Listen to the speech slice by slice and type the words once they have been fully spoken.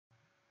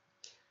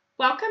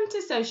Welcome to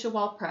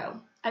SocialWall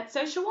Pro. At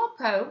SocialWall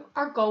Pro,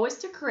 our goal is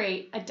to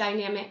create a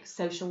dynamic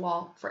social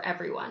wall for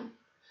everyone.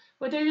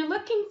 Whether you're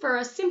looking for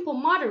a simple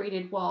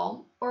moderated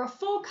wall or a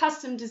full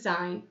custom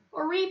design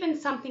or even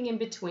something in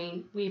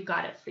between, we've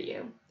got it for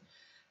you.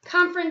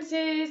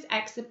 Conferences,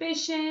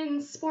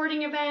 exhibitions,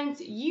 sporting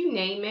events, you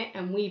name it,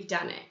 and we've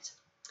done it.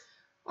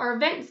 Our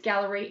events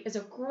gallery is a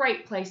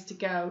great place to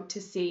go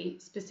to see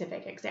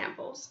specific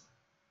examples.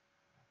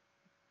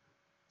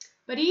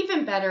 But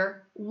even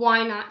better,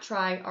 why not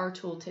try our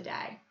tool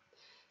today?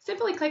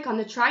 Simply click on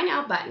the Try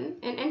Now button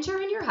and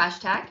enter in your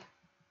hashtag.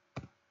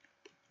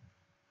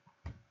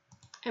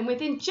 And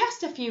within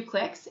just a few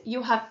clicks,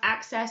 you'll have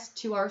access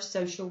to our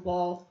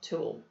SocialWall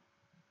tool.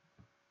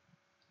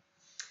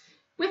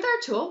 With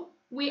our tool,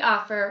 we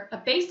offer a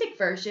basic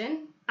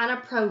version and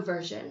a pro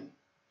version.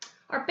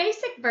 Our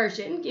basic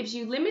version gives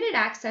you limited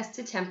access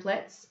to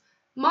templates,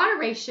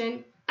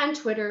 moderation, and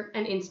Twitter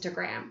and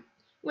Instagram.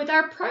 With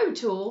our Pro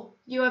tool,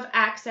 you have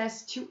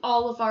access to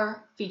all of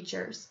our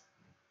features.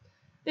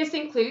 This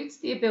includes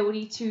the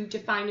ability to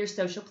define your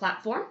social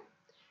platform,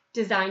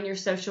 design your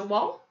social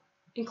wall,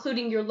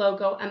 including your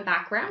logo and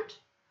background,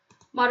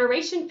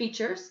 moderation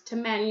features to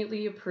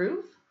manually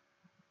approve,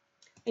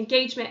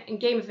 engagement and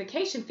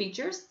gamification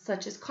features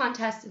such as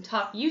contests and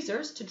top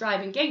users to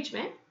drive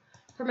engagement,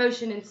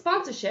 promotion and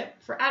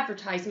sponsorship for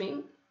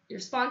advertising your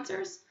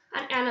sponsors,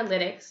 and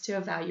analytics to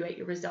evaluate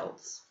your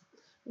results.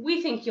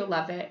 We think you'll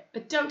love it,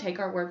 but don't take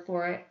our word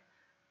for it.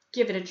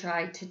 Give it a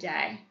try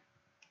today.